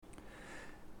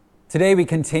Today we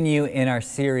continue in our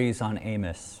series on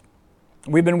Amos.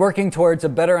 We've been working towards a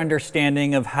better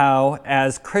understanding of how,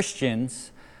 as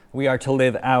Christians, we are to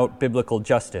live out biblical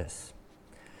justice.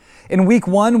 In week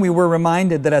 1, we were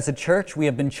reminded that as a church, we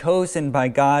have been chosen by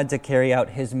God to carry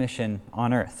out His mission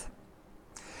on earth.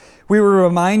 We were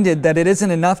reminded that it isn't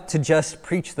enough to just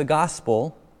preach the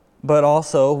gospel, but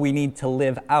also we need to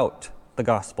live out the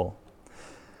gospel.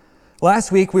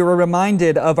 Last week, we were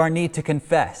reminded of our need to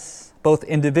confess, both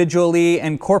individually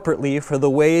and corporately, for the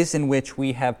ways in which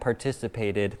we have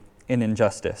participated in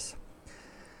injustice.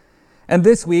 And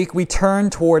this week, we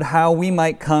turn toward how we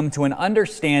might come to an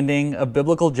understanding of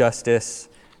biblical justice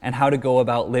and how to go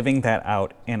about living that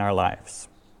out in our lives.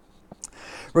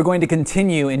 We're going to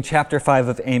continue in chapter 5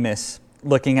 of Amos,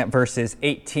 looking at verses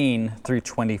 18 through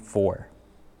 24.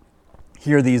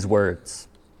 Hear these words.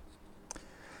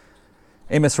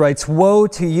 Amos writes, "Woe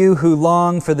to you who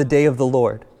long for the day of the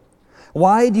Lord.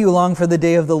 Why do you long for the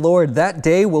day of the Lord? That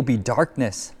day will be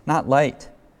darkness, not light.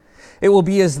 It will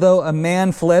be as though a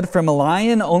man fled from a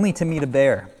lion only to meet a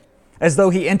bear, as though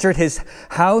he entered his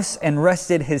house and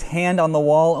rested his hand on the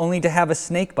wall only to have a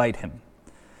snake bite him.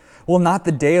 Will not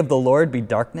the day of the Lord be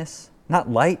darkness,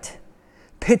 not light,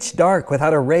 pitch dark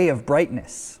without a ray of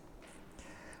brightness?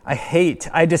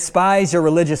 I despise your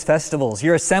religious festivals.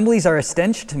 Your assemblies are a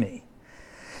stench to me.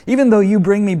 Even though you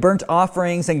bring me burnt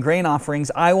offerings and grain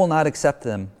offerings, I will not accept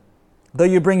them. Though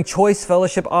you bring choice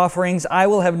fellowship offerings, I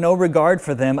will have no regard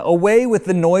for them. Away with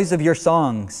the noise of your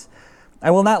songs.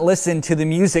 I will not listen to the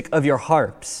music of your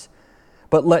harps.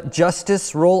 But let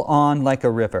justice roll on like a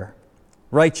river,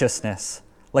 righteousness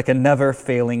like a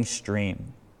never-failing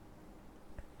stream."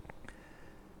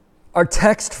 Our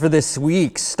text for this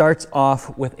week starts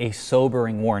off with a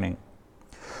sobering warning.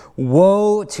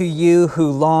 Woe to you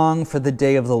who long for the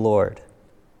day of the Lord.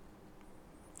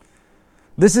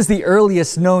 This is the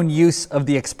earliest known use of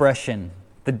the expression,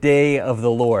 the day of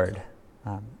the Lord.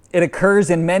 It occurs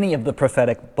in many of the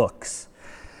prophetic books.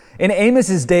 In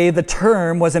Amos's day, the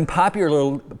term was in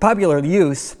popular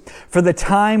use for the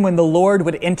time when the Lord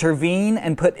would intervene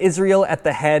and put Israel at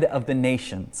the head of the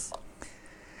nations.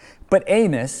 But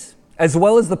Amos, as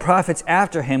well as the prophets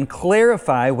after him,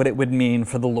 clarify what it would mean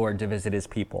for the Lord to visit his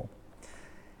people.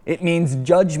 It means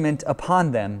judgment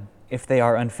upon them if they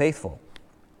are unfaithful.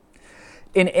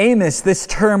 In Amos, this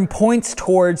term points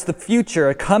towards the future,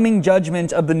 a coming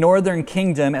judgment of the northern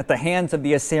kingdom at the hands of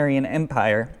the Assyrian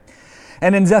Empire.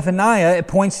 And in Zephaniah, it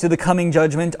points to the coming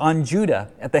judgment on Judah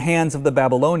at the hands of the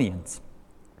Babylonians.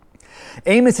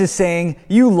 Amos is saying,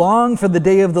 you long for the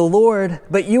day of the Lord,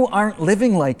 but you aren't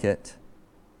living like it.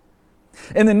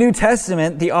 In the New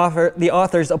Testament, the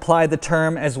authors apply the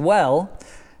term as well,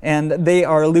 and they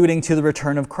are alluding to the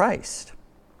return of Christ.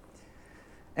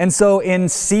 And so in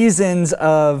seasons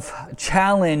of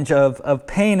challenge, of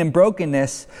pain and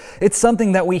brokenness, it's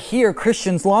something that we hear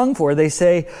Christians long for. They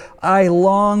say, I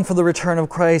long for the return of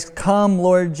Christ. Come,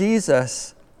 Lord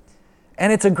Jesus.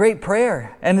 And it's a great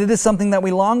prayer, and it is something that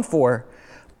we long for.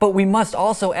 But we must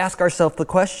also ask ourselves the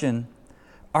question,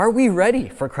 are we ready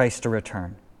for Christ to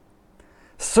return?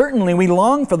 Certainly we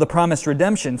long for the promised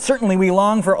redemption. Certainly we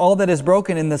long for all that is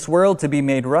broken in this world to be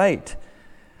made right.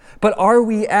 But are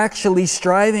we actually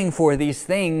striving for these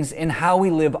things in how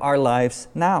we live our lives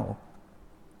now?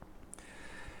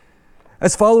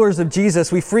 As followers of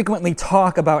Jesus, we frequently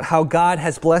talk about how God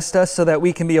has blessed us so that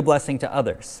we can be a blessing to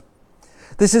others.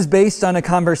 This is based on a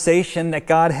conversation that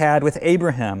God had with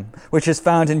Abraham, which is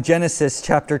found in Genesis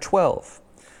chapter 12.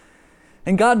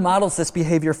 And God models this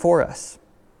behavior for us.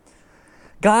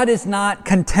 God is not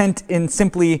content in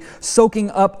simply soaking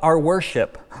up our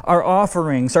worship, our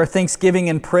offerings, our thanksgiving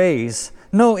and praise.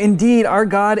 No, indeed, our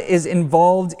God is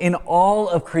involved in all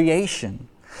of creation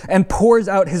and pours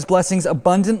out His blessings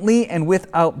abundantly and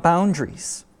without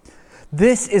boundaries.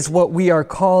 This is what we are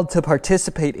called to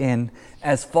participate in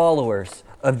as followers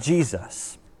of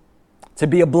Jesus, to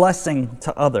be a blessing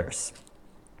to others.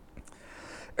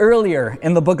 Earlier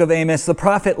in the book of Amos, the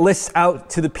prophet lists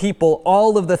out to the people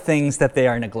all of the things that they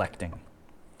are neglecting.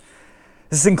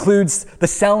 This includes the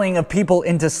selling of people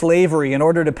into slavery in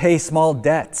order to pay small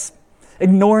debts,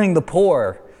 ignoring the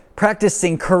poor,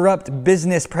 practicing corrupt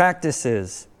business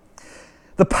practices.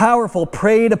 The powerful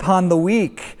preyed upon the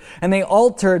weak, and they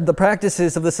altered the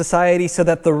practices of the society so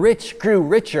that the rich grew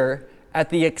richer at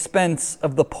the expense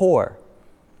of the poor.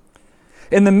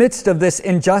 In the midst of this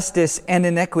injustice and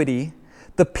inequity,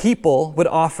 the people would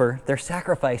offer their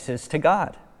sacrifices to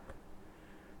God.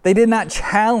 They did not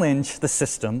challenge the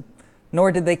system,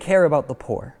 nor did they care about the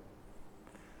poor.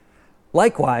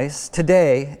 Likewise,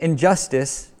 today,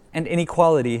 injustice and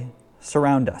inequality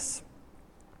surround us.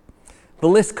 The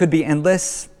list could be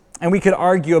endless, and we could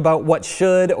argue about what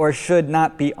should or should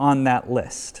not be on that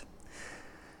list.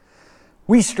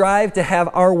 We strive to have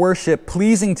our worship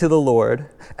pleasing to the Lord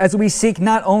as we seek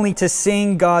not only to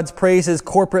sing God's praises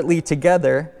corporately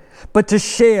together, but to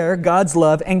share God's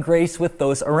love and grace with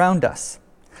those around us.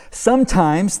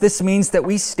 Sometimes this means that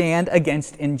we stand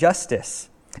against injustice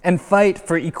and fight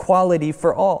for equality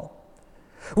for all.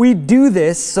 We do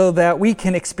this so that we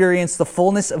can experience the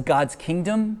fullness of God's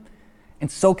kingdom, and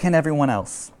so can everyone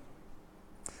else.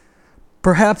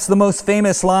 Perhaps the most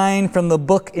famous line from the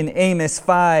book of Amos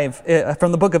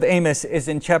is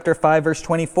in chapter 5, verse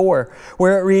 24,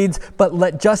 where it reads, "But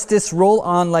let justice roll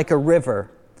on like a river,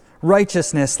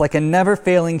 righteousness like a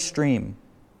never-failing stream."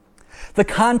 The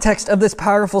context of this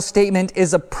powerful statement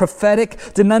is a prophetic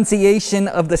denunciation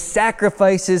of the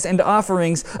sacrifices and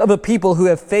offerings of a people who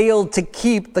have failed to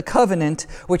keep the covenant,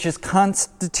 which is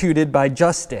constituted by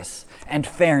justice and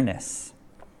fairness.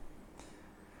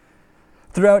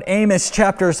 Throughout Amos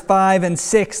chapters 5 and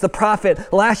 6, the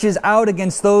prophet lashes out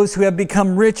against those who have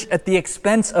become rich at the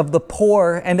expense of the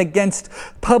poor and against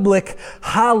public,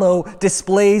 hollow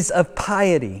displays of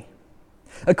piety.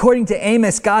 According to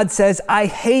Amos, God says,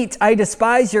 I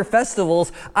despise your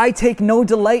festivals. I take no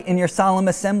delight in your solemn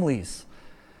assemblies.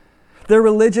 Their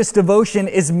religious devotion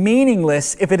is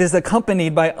meaningless if it is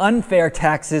accompanied by unfair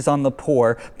taxes on the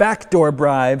poor, backdoor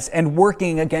bribes, and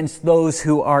working against those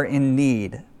who are in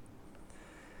need.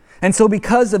 And so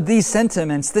because of these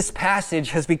sentiments, this passage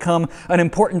has become an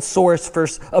important source for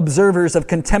observers of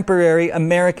contemporary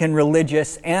American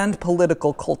religious and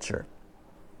political culture.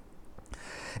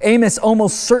 Amos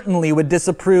almost certainly would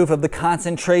disapprove of the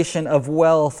concentration of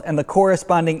wealth and the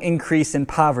corresponding increase in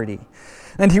poverty.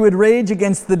 And he would rage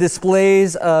against the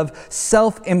displays of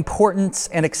self-importance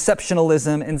and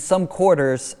exceptionalism in some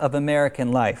quarters of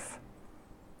American life.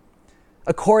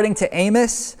 According to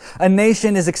Amos, a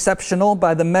nation is exceptional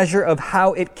by the measure of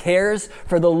how it cares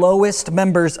for the lowest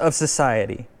members of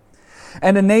society.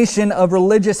 And a nation of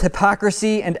religious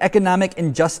hypocrisy and economic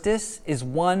injustice is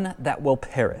one that will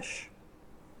perish.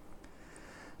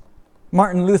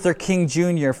 Martin Luther King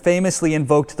Jr. famously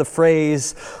invoked the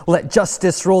phrase, "Let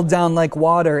justice roll down like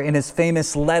water," in his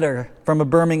famous letter from a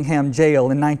Birmingham jail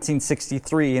in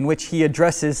 1963, in which he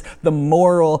addresses the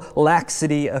moral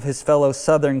laxity of his fellow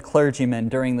Southern clergymen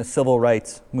during the civil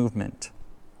rights movement.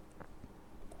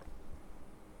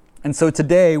 And so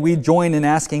today we join in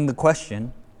asking the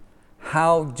question,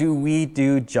 how do we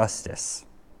do justice?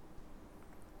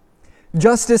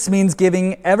 Justice means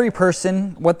giving every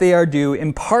person what they are due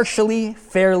impartially,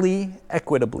 fairly,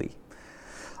 equitably.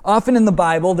 Often in the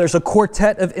Bible, there's a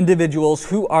quartet of individuals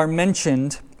who are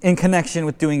mentioned in connection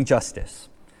with doing justice: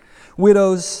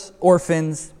 widows,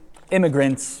 orphans,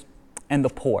 immigrants, and the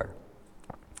poor.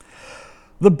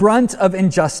 The brunt of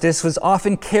injustice was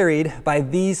often carried by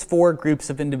these four groups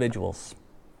of individuals.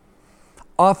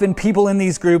 Often people in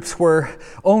these groups were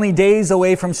only days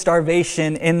away from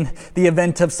starvation in the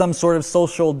event of some sort of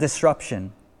social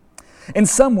disruption. In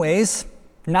some ways,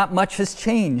 not much has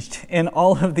changed in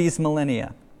all of these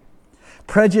millennia.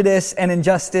 Prejudice and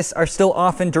injustice are still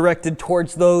often directed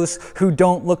towards those who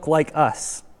don't look like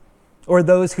us, or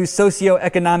those whose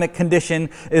socioeconomic condition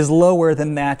is lower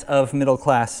than that of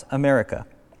middle-class America.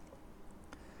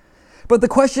 But the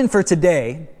question for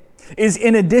today is,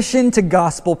 in addition to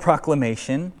gospel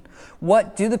proclamation,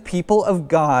 what do the people of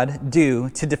God do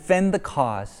to defend the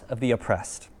cause of the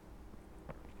oppressed?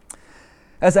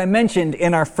 As I mentioned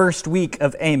in our first week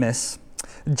of Amos,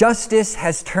 justice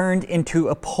has turned into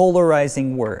a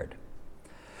polarizing word.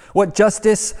 What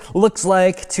justice looks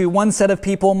like to one set of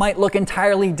people might look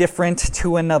entirely different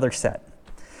to another set.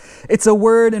 It's a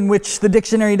word in which the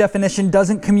dictionary definition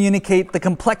doesn't communicate the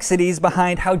complexities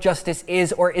behind how justice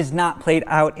is or is not played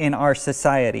out in our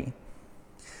society.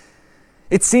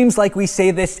 It seems like we say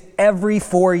this every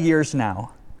 4 years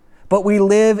now, but we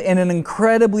live in an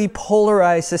incredibly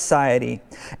polarized society,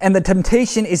 and the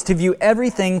temptation is to view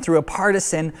everything through a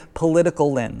partisan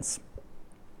political lens.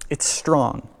 It's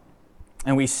strong,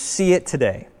 and we see it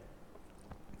today.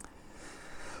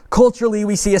 Culturally,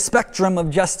 we see a spectrum of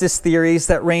justice theories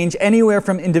that range anywhere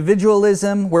from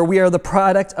individualism, where we are the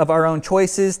product of our own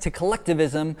choices, to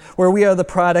collectivism, where we are the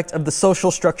product of the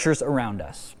social structures around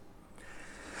us.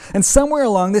 And somewhere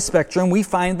along this spectrum, we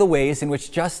find the ways in which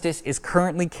justice is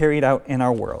currently carried out in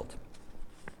our world.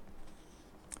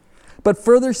 But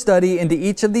further study into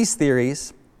each of these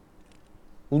theories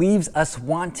leaves us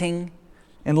wanting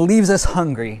and leaves us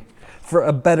hungry for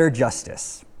a better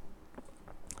justice.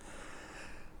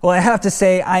 Well, I have to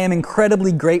say, I am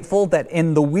incredibly grateful that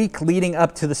in the week leading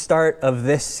up to the start of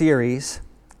this series,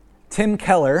 Tim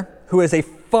Keller, who is a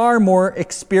far more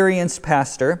experienced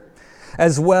pastor,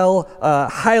 as well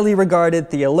highly regarded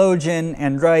theologian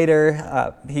and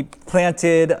writer. He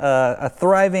planted a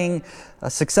thriving,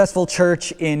 successful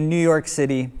church in New York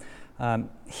City.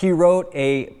 He wrote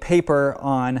a paper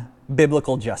on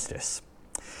biblical justice.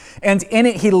 And in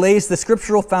it, he lays the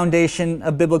scriptural foundation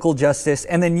of biblical justice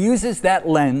and then uses that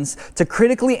lens to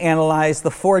critically analyze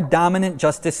the four dominant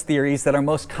justice theories that are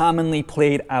most commonly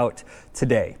played out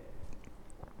today.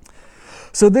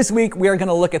 So this week, we are going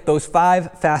to look at those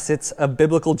 5 facets of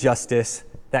biblical justice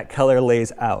that Keller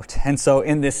lays out. And so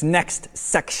in this next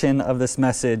section of this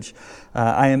message,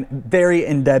 I am very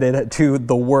indebted to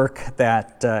the work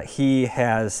that he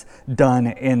has done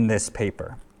in this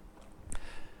paper.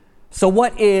 So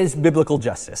what is biblical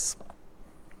justice?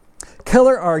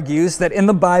 Keller argues that in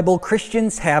the Bible,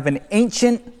 Christians have an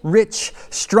ancient, rich,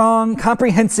 strong,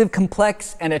 comprehensive,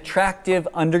 complex, and attractive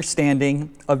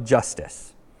understanding of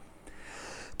justice.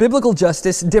 Biblical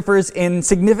justice differs in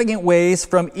significant ways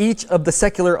from each of the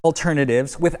secular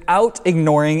alternatives without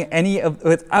ignoring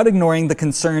the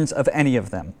concerns of any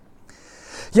of them.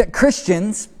 Yet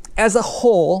Christians, as a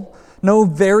whole, know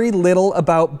very little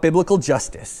about biblical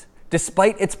justice,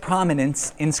 despite its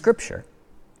prominence in Scripture.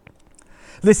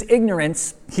 This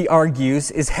ignorance, he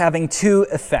argues, is having 2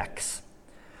 effects.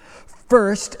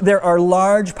 First, there are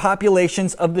large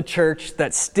populations of the church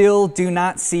that still do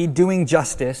not see doing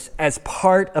justice as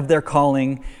part of their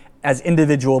calling as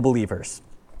individual believers.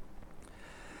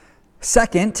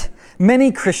 Second, many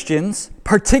Christians,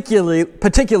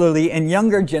 particularly in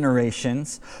younger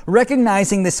generations,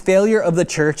 recognizing this failure of the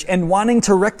church and wanting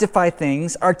to rectify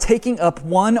things, are taking up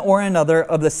one or another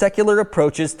of the secular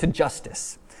approaches to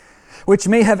justice, which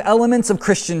may have elements of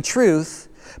Christian truth,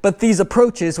 but these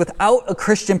approaches, without a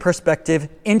Christian perspective,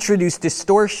 introduce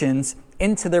distortions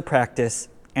into their practice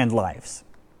and lives.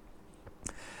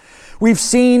 We've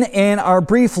seen in our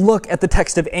brief look at the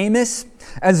text of Amos,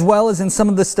 as well as in some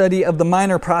of the study of the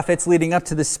minor prophets leading up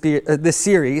to this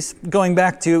series, going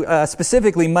back to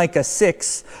specifically Micah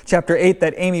 6, chapter 8,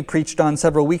 that Amy preached on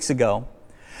several weeks ago,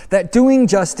 that doing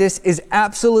justice is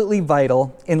absolutely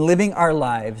vital in living our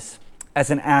lives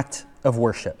as an act of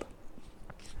worship.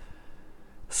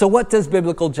 So what does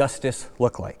biblical justice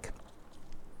look like?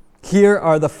 Here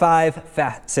are the 5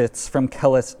 facets from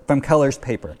Keller's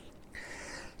paper: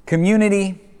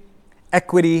 community,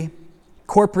 equity,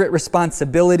 corporate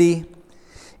responsibility,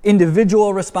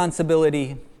 individual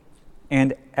responsibility,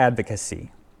 and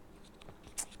advocacy.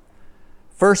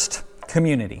 First,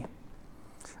 community.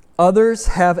 Others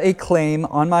have a claim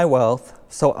on my wealth,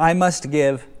 so I must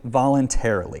give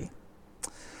voluntarily.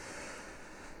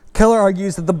 Keller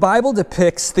argues that the Bible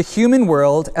depicts the human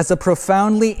world as a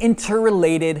profoundly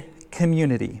interrelated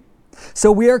community. So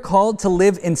we are called to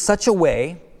live in such a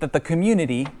way that the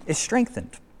community is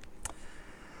strengthened.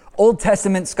 Old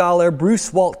Testament scholar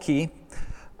Bruce Waltke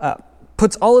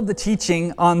puts all of the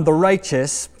teaching on the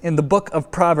righteous in the book of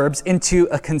Proverbs into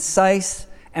a concise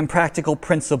and practical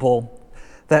principle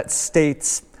that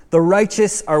states, the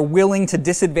righteous are willing to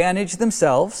disadvantage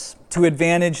themselves to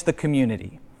advantage the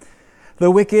community. The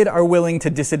wicked are willing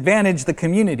to disadvantage the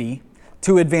community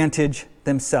to advantage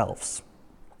themselves.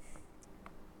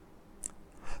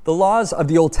 The laws of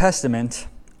the Old Testament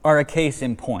are a case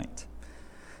in point.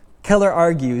 Keller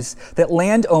argues that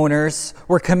landowners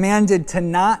were commanded to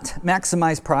not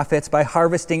maximize profits by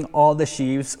harvesting all the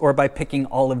sheaves or by picking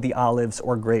all of the olives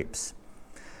or grapes.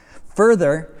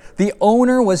 Further, the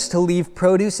owner was to leave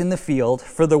produce in the field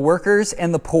for the workers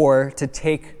and the poor to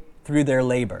take through their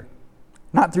labor,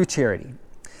 not through charity.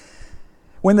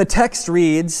 When the text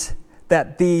reads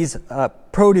that these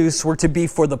produce were to be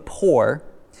for the poor,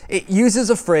 it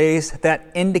uses a phrase that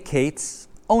indicates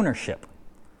ownership.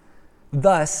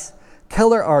 Thus,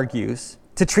 Keller argues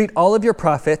to treat all of your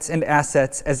profits and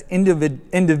assets as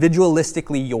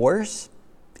individualistically yours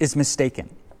is mistaken.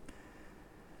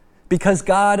 Because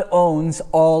God owns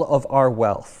all of our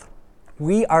wealth.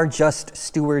 We are just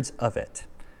stewards of it.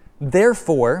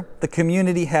 Therefore, the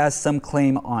community has some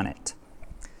claim on it.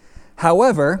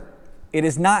 However, it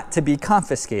is not to be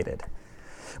confiscated.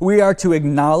 We are to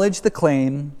acknowledge the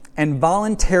claim and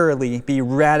voluntarily be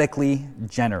radically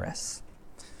generous.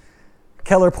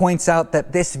 Keller points out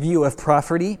that this view of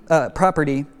property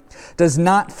does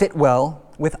not fit well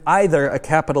with either a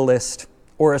capitalist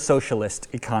or a socialist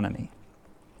economy.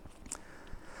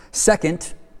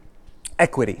 Second,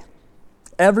 equity.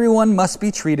 Everyone must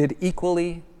be treated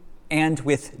equally and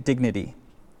with dignity.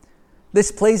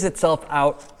 This plays itself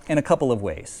out in a couple of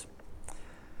ways.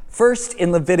 First,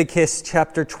 in Leviticus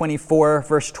chapter 24,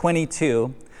 verse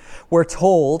 22, we're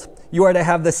told you are to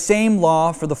have the same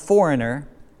law for the foreigner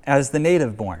as the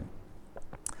native born.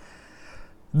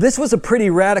 This was a pretty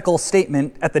radical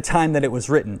statement at the time that it was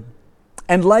written.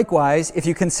 And likewise, if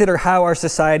you consider how our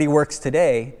society works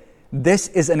today, this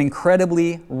is an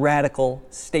incredibly radical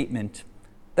statement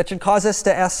that should cause us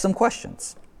to ask some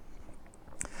questions.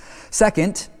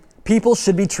 Second, people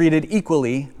should be treated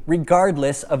equally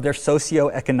regardless of their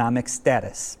socioeconomic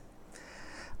status.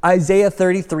 Isaiah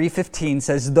 33:15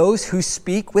 says, "Those who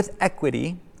speak with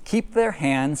equity keep their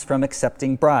hands from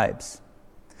accepting bribes."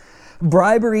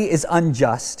 Bribery is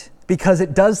unjust because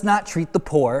it does not treat the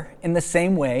poor in the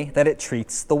same way that it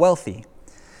treats the wealthy.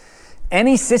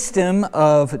 Any system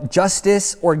of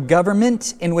justice or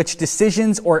government in which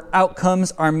decisions or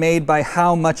outcomes are made by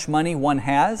how much money one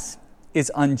has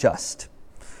is unjust.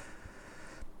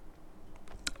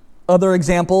 Other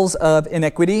examples of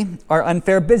inequity are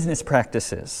unfair business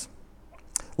practices.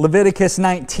 Leviticus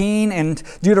 19 and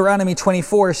Deuteronomy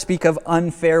 24 speak of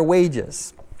unfair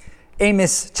wages.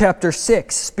 Amos chapter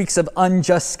 6 speaks of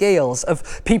unjust scales,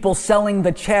 of people selling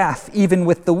the chaff even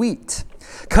with the wheat.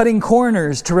 Cutting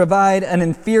corners to provide an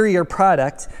inferior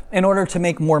product in order to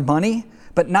make more money,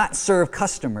 but not serve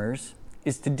customers,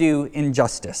 is to do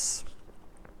injustice.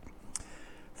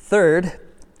 Third,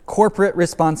 corporate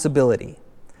responsibility.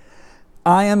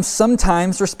 I am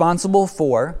sometimes responsible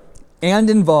for and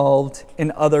involved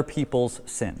in other people's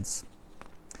sins.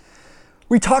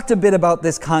 We talked a bit about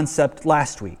this concept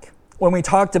last week when we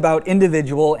talked about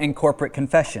individual and corporate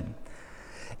confession.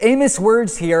 Amos'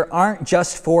 words here aren't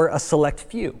just for a select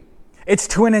few. It's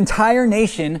to an entire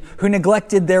nation who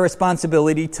neglected their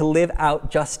responsibility to live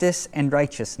out justice and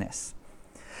righteousness.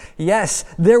 Yes,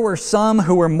 there were some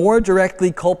who were more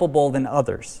directly culpable than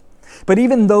others. But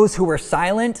even those who were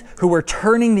silent, who were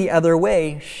turning the other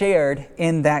way, shared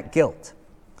in that guilt.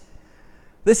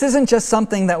 This isn't just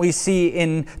something that we see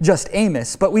in just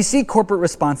Amos, but we see corporate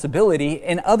responsibility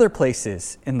in other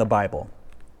places in the Bible.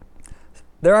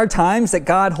 There are times that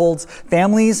God holds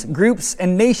families, groups,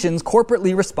 and nations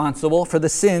corporately responsible for the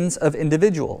sins of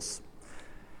individuals.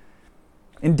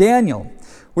 In Daniel,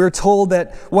 we're told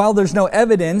that while there's no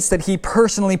evidence that he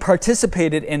personally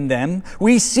participated in them,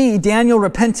 we see Daniel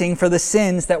repenting for the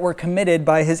sins that were committed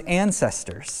by his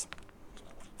ancestors.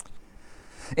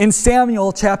 In 2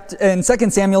 Samuel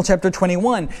chapter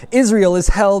 21, Israel is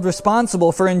held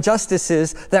responsible for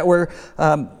injustices that were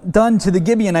done to the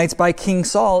Gibeonites by King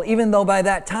Saul, even though by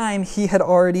that time he had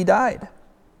already died.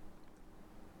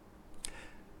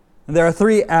 There are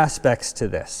three aspects to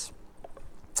this.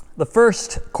 The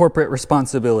first, corporate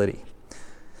responsibility.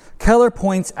 Keller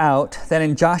points out that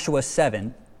in Joshua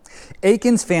 7,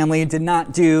 Achan's family did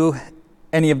not do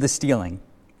any of the stealing,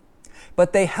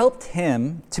 but they helped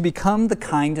him to become the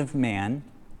kind of man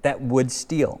that would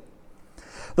steal.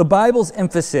 The Bible's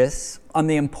emphasis on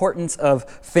the importance of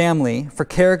family for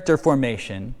character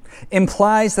formation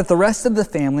implies that the rest of the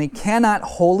family cannot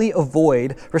wholly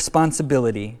avoid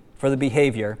responsibility for the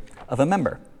behavior of a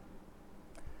member.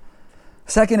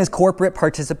 Second is corporate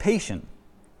participation.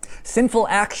 Sinful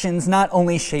actions not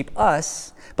only shape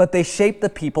us, but they shape the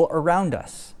people around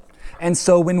us. And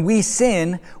so when we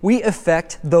sin, we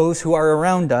affect those who are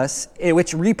around us,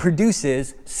 which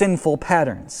reproduces sinful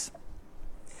patterns.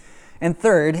 And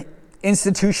third,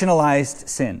 institutionalized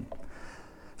sin.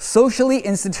 Socially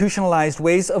institutionalized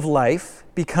ways of life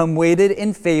become weighted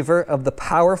in favor of the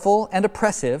powerful and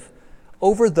oppressive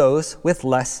over those with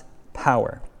less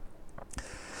power.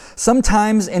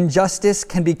 Sometimes injustice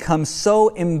can become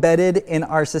so embedded in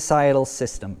our societal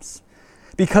systems.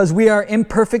 Because we are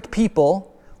imperfect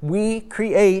people, we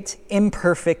create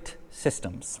imperfect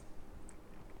systems.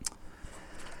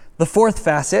 The fourth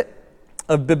facet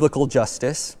of biblical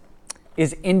justice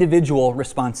is individual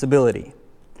responsibility.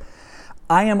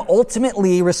 I am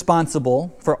ultimately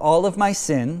responsible for all of my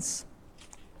sins,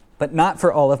 but not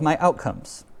for all of my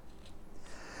outcomes.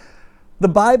 The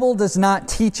Bible does not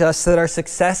teach us that our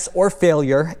success or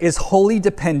failure is wholly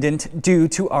dependent due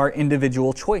to our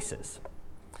individual choices.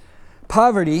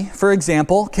 Poverty, for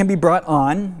example, can be brought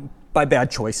on by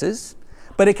bad choices,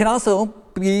 but it can also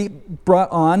be brought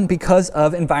on because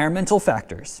of environmental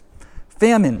factors,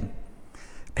 famine,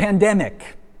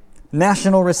 pandemic,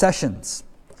 national recessions.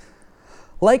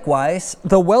 Likewise,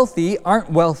 the wealthy aren't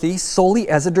wealthy solely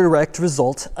as a direct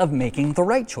result of making the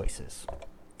right choices.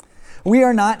 We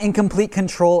are not in complete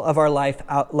control of our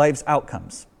life's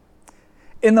outcomes.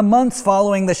 In the months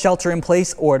following the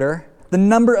shelter-in-place order, the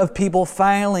number of people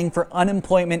filing for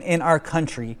unemployment in our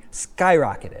country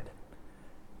skyrocketed.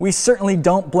 We certainly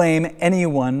don't blame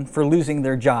anyone for losing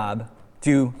their job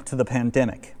due to the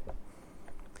pandemic.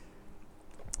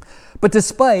 But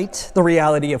despite the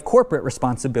reality of corporate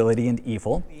responsibility and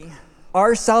evil,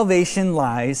 our salvation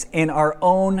lies in our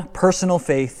own personal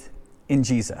faith in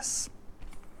Jesus.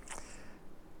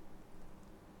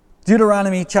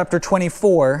 Deuteronomy chapter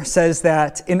 24 says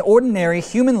that in ordinary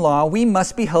human law, we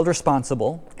must be held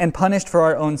responsible and punished for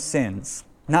our own sins,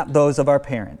 not those of our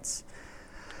parents.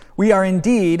 We are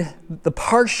indeed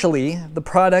partially the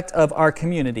product of our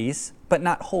communities, but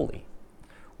not wholly.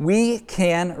 We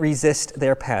can resist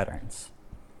their patterns.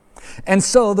 And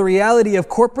so the reality of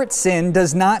corporate sin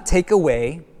does not take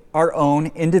away our own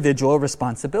individual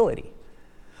responsibility.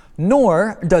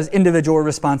 Nor does individual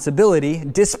responsibility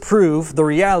disprove the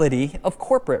reality of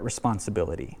corporate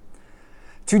responsibility.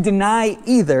 To deny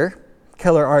either,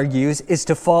 Keller argues, is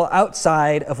to fall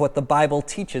outside of what the Bible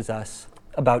teaches us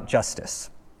about justice.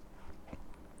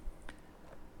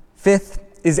 Fifth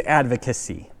is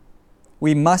advocacy.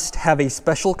 We must have a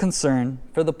special concern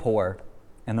for the poor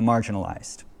and the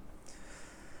marginalized.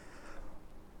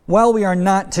 While we are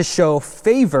not to show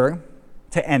favor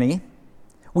to any,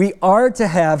 we are to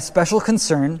have special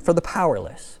concern for the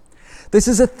powerless. This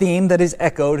is a theme that is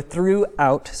echoed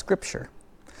throughout Scripture.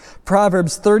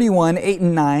 Proverbs 31, 8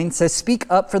 and 9 says, "Speak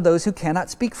up for those who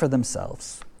cannot speak for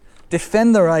themselves.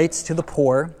 Defend the rights to the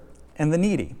poor and the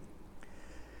needy."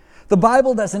 The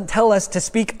Bible doesn't tell us to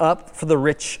speak up for the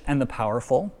rich and the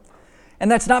powerful.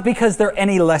 And that's not because they're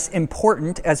any less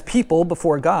important as people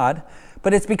before God,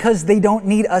 but it's because they don't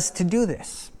need us to do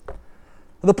this.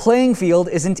 The playing field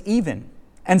isn't even.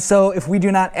 And so if we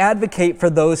do not advocate for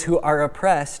those who are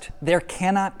oppressed, there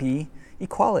cannot be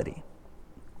equality.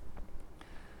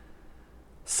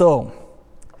 So,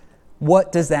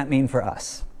 what does that mean for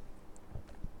us?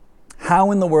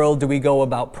 How in the world do we go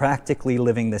about practically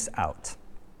living this out?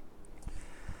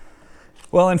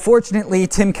 Well, unfortunately,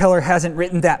 Tim Keller hasn't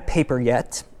written that paper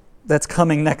yet. That's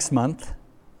coming next month.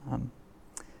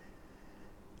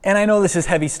 And I know this is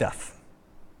heavy stuff.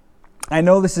 I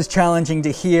know this is challenging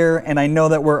to hear, and I know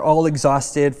that we're all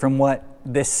exhausted from what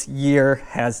this year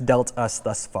has dealt us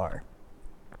thus far.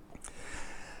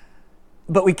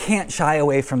 But we can't shy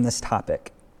away from this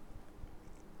topic.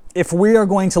 If we are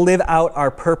going to live out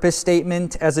our purpose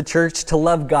statement as a church to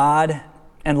love God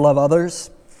and love others,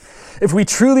 if we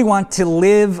truly want to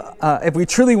live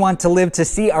to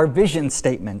see our vision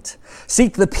statement,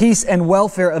 seek the peace and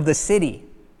welfare of the city,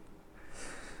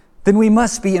 then we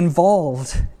must be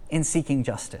involved in seeking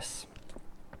justice.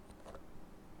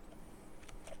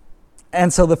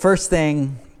 And so the first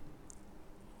thing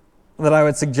that I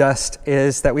would suggest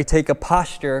is that we take a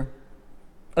posture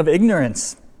of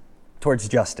ignorance towards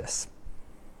justice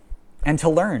and to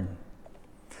learn.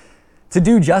 To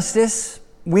do justice,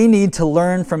 we need to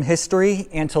learn from history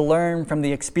and to learn from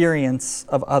the experience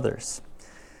of others.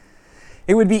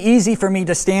 It would be easy for me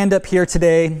to stand up here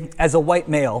today as a white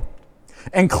male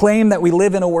and claim that we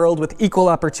live in a world with equal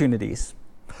opportunities,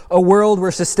 a world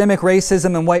where systemic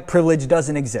racism and white privilege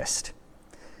doesn't exist.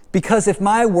 Because if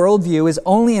my worldview is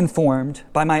only informed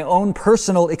by my own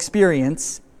personal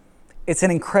experience, it's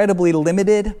an incredibly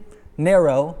limited,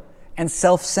 narrow, and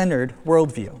self-centered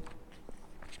worldview.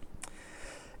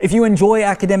 If you enjoy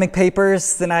academic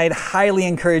papers, then I'd highly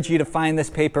encourage you to find this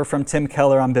paper from Tim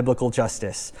Keller on biblical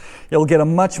justice. You'll get a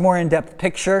much more in-depth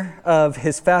picture of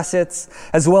his facets,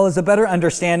 as well as a better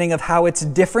understanding of how it's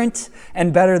different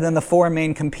and better than the four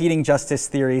main competing justice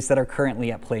theories that are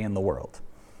currently at play in the world.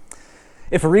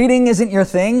 If reading isn't your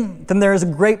thing, then there is a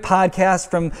great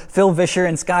podcast from Phil Vischer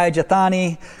and Skye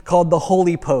Jethani called The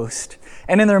Holy Post.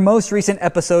 And in their most recent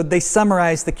episode, they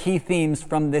summarize the key themes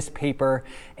from this paper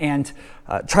and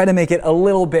try to make it a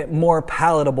little bit more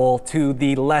palatable to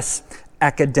the less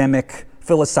academic,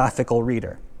 philosophical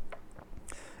reader.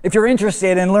 If you're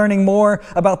interested in learning more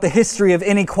about the history of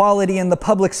inequality in the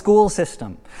public school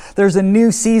system, there's a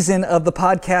new season of the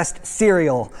podcast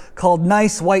Serial called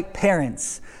Nice White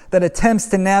Parents that attempts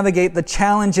to navigate the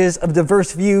challenges of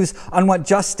diverse views on what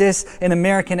justice in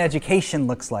American education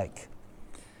looks like.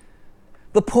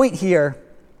 The point here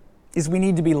is we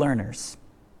need to be learners,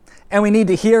 and we need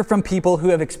to hear from people who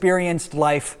have experienced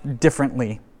life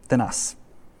differently than us.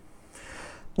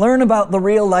 Learn about the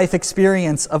real life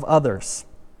experience of others.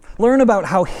 Learn about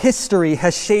how history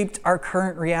has shaped our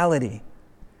current reality.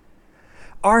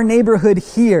 Our neighborhood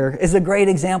here is a great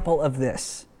example of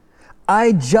this.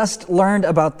 I just learned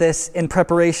about this in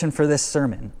preparation for this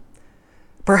sermon.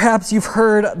 Perhaps you've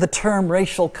heard the term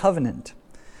racial covenant.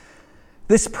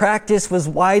 This practice was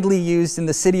widely used in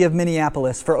the city of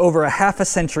Minneapolis for over a half a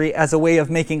century as a way of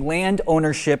making land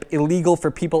ownership illegal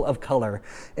for people of color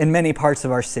in many parts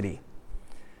of our city.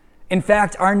 In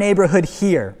fact, our neighborhood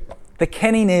here the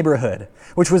Kenny neighborhood,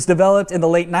 which was developed in the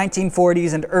late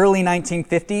 1940s and early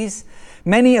 1950s.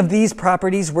 Many of these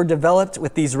properties were developed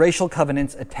with these racial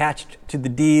covenants attached to the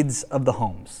deeds of the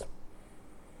homes.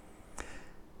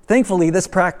 Thankfully, this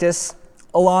practice,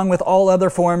 along with all other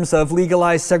forms of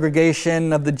legalized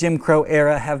segregation of the Jim Crow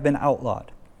era, have been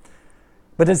outlawed.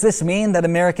 But does this mean that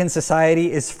American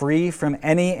society is free from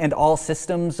any and all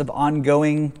systems of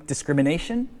ongoing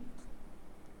discrimination?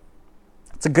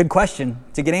 It's a good question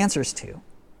to get answers to.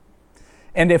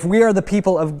 And if we are the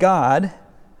people of God,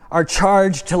 are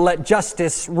charged to let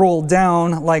justice roll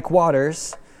down like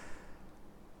waters,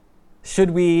 should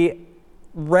we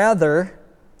not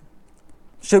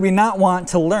want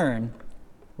to learn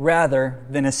rather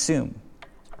than assume?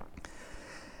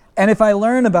 And if I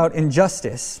learn about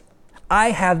injustice,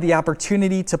 I have the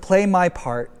opportunity to play my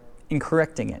part in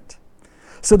correcting it,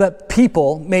 so that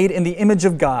people made in the image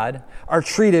of God are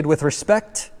treated with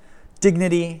respect,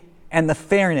 dignity, and the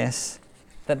fairness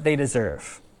that they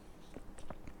deserve.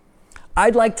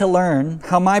 I'd like to learn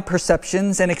how my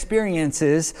perceptions and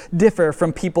experiences differ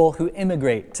from people who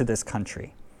immigrate to this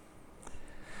country.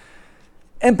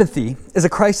 Empathy is a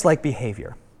Christ-like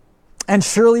behavior, and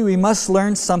surely we must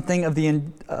learn something of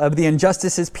the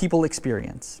injustices people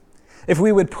experience. If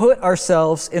we would put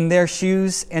ourselves in their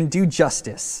shoes and do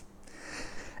justice,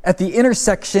 at the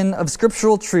intersection of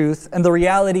scriptural truth and the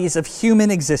realities of human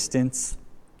existence,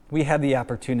 we have the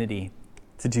opportunity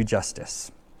to do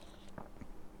justice.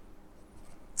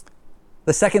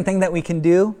 The second thing that we can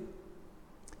do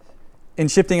in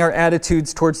shifting our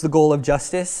attitudes towards the goal of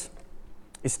justice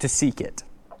is to seek it.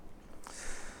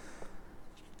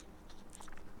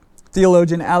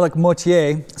 Theologian Alec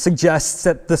Mottier suggests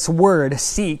that this word,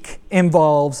 seek,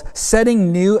 involves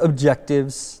setting new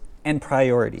objectives and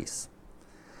priorities.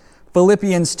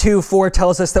 Philippians 2:4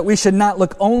 tells us that we should not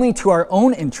look only to our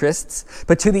own interests,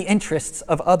 but to the interests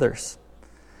of others.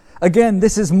 Again,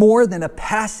 this is more than a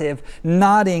passive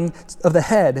nodding of the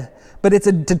head, but it's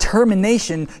a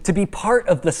determination to be part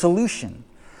of the solution,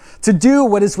 to do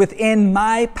what is within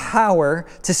my power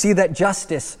to see that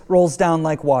justice rolls down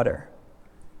like water.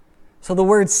 So the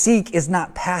word seek is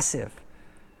not passive.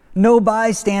 No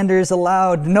bystanders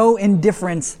allowed, no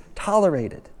indifference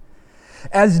tolerated.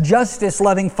 As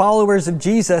justice-loving followers of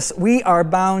Jesus, we are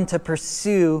bound to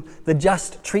pursue the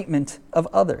just treatment of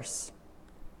others.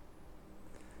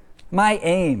 My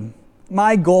aim,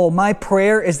 my goal, my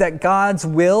prayer is that God's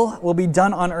will be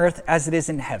done on earth as it is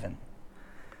in heaven.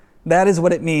 That is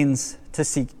what it means to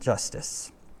seek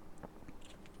justice.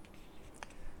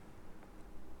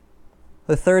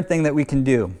 The third thing that we can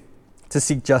do to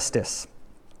seek justice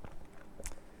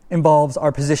involves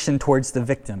our position towards the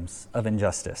victims of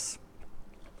injustice,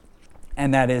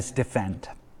 and that is defend.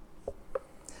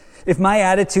 If my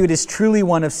attitude is truly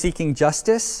one of seeking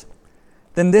justice,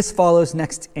 then this follows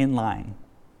next in line.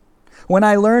 When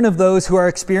I learn of those who are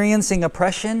experiencing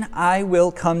oppression, I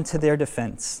will come to their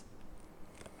defense.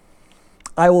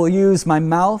 I will use my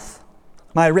mouth,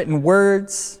 my written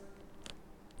words,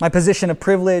 my position of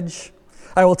privilege.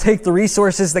 I will take the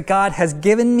resources that God has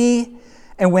given me,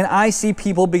 and when I see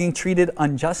people being treated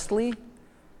unjustly,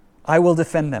 I will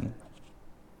defend them.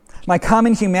 My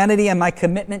common humanity and my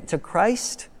commitment to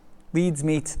Christ leads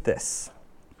me to this.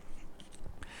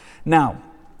 Now,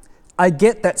 I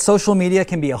get that social media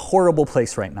can be a horrible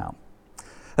place right now,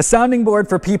 a sounding board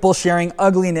for people sharing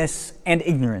ugliness and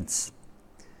ignorance.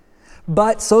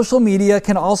 But social media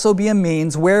can also be a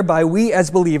means whereby we as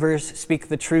believers speak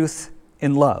the truth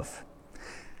in love.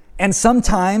 And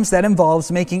sometimes that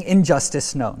involves making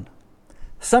injustice known.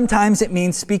 Sometimes it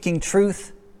means speaking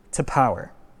truth to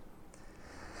power.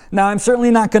 Now, I'm certainly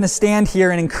not going to stand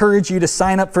here and encourage you to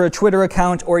sign up for a Twitter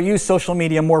account or use social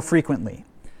media more frequently.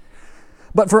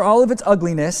 But for all of its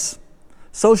ugliness,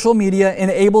 social media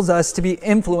enables us to be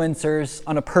influencers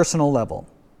on a personal level,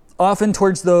 often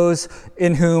towards those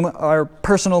in whom our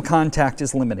personal contact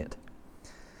is limited.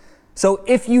 So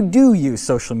if you do use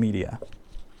social media,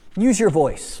 use your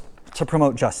voice to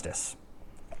promote justice.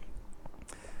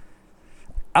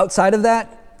 Outside of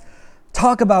that,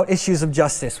 talk about issues of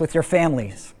justice with your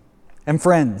families and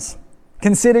friends.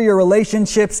 Consider your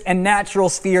relationships and natural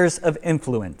spheres of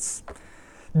influence.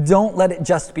 Don't let it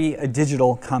just be a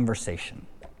digital conversation.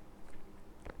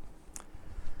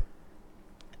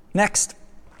 Next,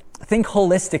 think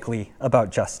holistically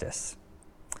about justice.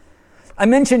 I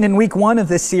mentioned in week 1 of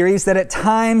this series that at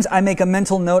times I make a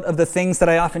mental note of the things that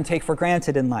I often take for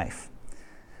granted in life.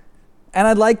 And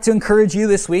I'd like to encourage you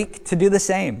this week to do the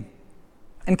same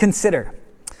and consider,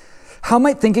 how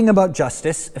might thinking about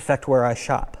justice affect where I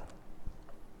shop?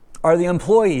 Are the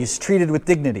employees treated with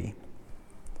dignity?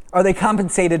 Are they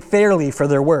compensated fairly for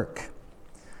their work?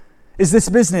 Is this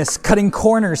business cutting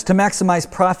corners to maximize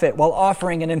profit while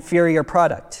offering an inferior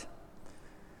product?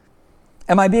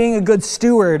 Am I being a good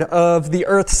steward of the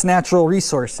earth's natural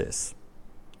resources?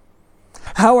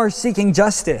 How are seeking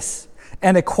justice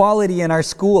and equality in our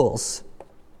schools?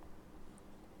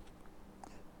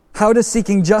 How does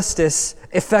seeking justice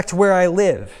affect where I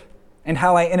live and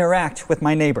how I interact with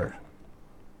my neighbor?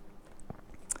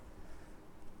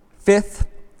 Fifth,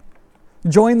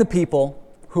 join the people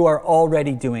who are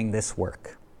already doing this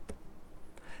work.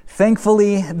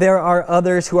 Thankfully, there are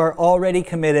others who are already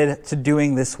committed to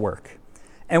doing this work,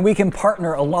 and we can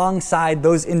partner alongside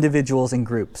those individuals and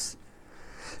groups.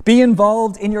 Be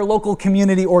involved in your local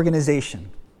community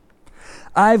organization.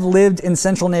 I've lived in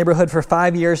Central Neighborhood for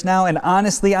 5 years now, and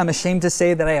honestly, I'm ashamed to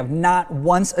say that I have not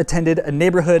once attended a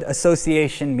neighborhood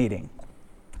association meeting.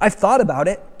 I've thought about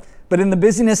it, but in the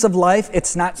busyness of life,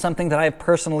 it's not something that I have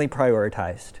personally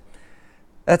prioritized.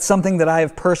 That's something that I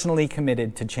have personally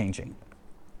committed to changing.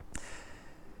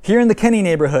 Here in the Kenny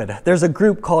neighborhood, there's a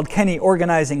group called Kenny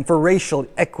Organizing for Racial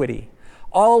Equity.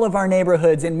 All of our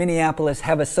neighborhoods in Minneapolis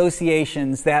have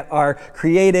associations that are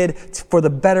created for the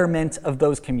betterment of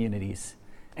those communities.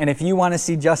 And if you want to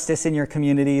see justice in your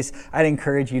communities, I'd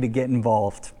encourage you to get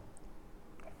involved.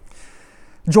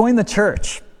 Join the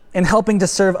church in helping to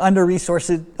serve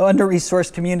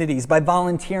under-resourced communities by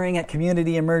volunteering at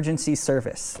community emergency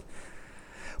service.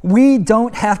 We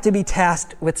don't have to be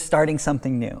tasked with starting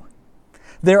something new.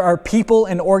 There are people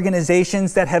and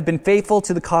organizations that have been faithful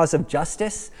to the cause of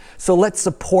justice, so let's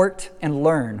support and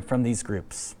learn from these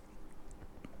groups.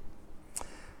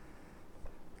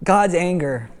 God's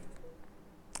anger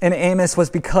in Amos was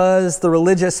because the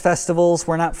religious festivals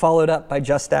were not followed up by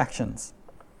just actions.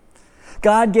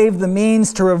 God gave the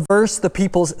means to reverse the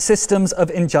people's systems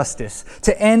of injustice,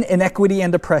 to end inequity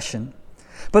and oppression.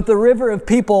 But the river of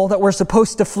people that were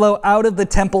supposed to flow out of the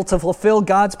temple to fulfill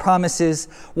God's promises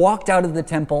walked out of the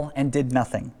temple and did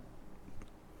nothing.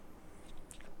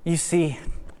 You see,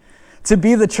 to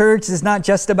be the church is not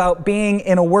just about being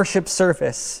in a worship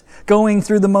service, going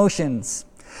through the motions.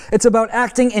 It's about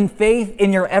acting in faith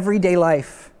in your everyday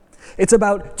life. It's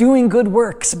about doing good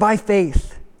works by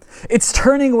faith. It's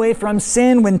turning away from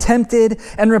sin when tempted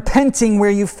and repenting where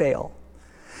you fail.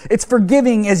 It's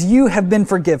forgiving as you have been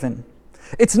forgiven.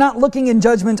 It's not looking in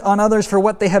judgment on others for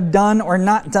what they have done or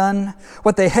not done,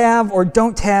 what they have or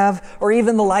don't have, or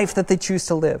even the life that they choose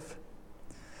to live.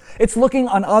 It's looking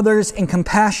on others in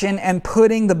compassion and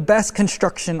putting the best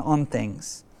construction on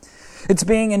things. It's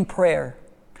being in prayer.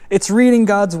 It's reading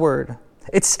God's word.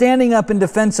 It's standing up in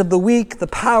defense of the weak, the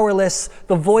powerless,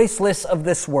 the voiceless of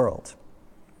this world.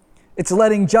 It's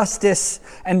letting justice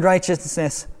and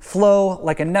righteousness flow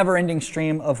like a never-ending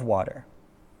stream of water.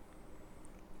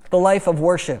 The life of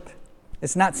worship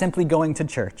is not simply going to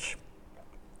church.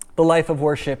 The life of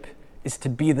worship is to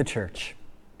be the church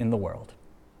in the world.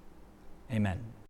 Amen.